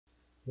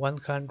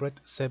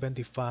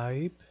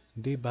175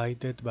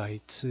 divided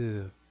by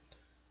 2.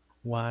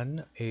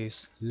 1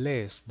 is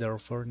less,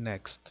 therefore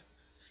next.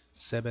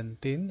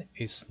 17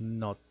 is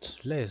not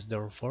less,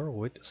 therefore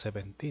with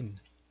 17.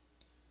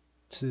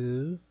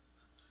 2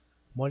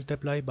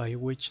 multiply by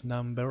which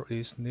number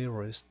is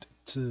nearest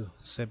to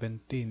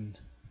 17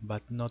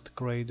 but not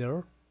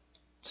greater.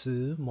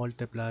 2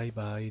 multiply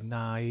by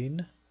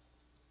 9.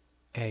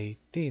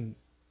 18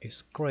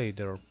 is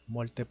greater.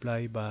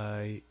 Multiply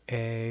by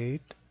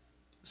 8.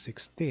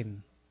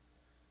 16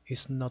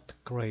 is not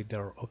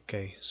greater.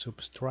 Okay,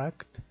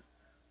 subtract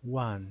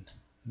 1.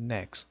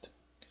 Next.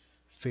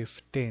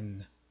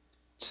 15.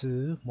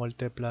 2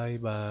 multiply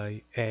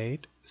by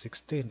 8.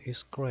 16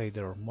 is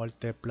greater.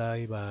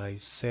 Multiply by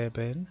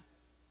 7.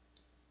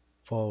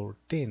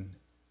 14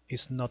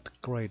 is not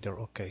greater.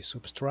 Okay,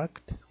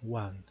 subtract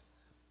 1.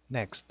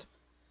 Next.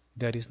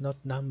 There is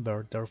not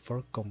number,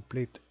 therefore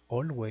complete.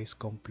 Always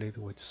complete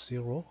with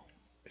 0.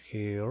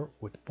 Here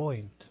with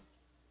point.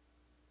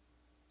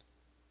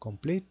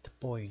 Complete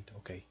point.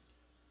 Okay.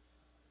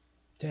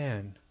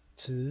 10.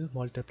 2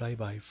 multiplied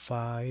by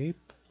 5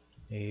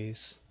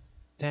 is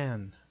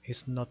 10.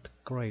 Is not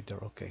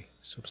greater. Okay.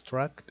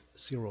 Subtract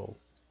 0.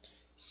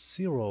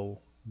 0.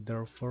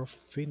 Therefore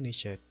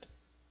finish it.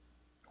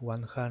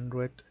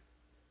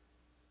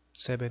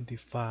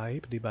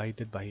 175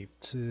 divided by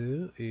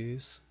 2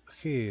 is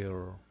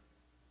here.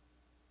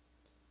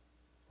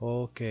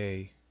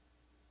 Okay.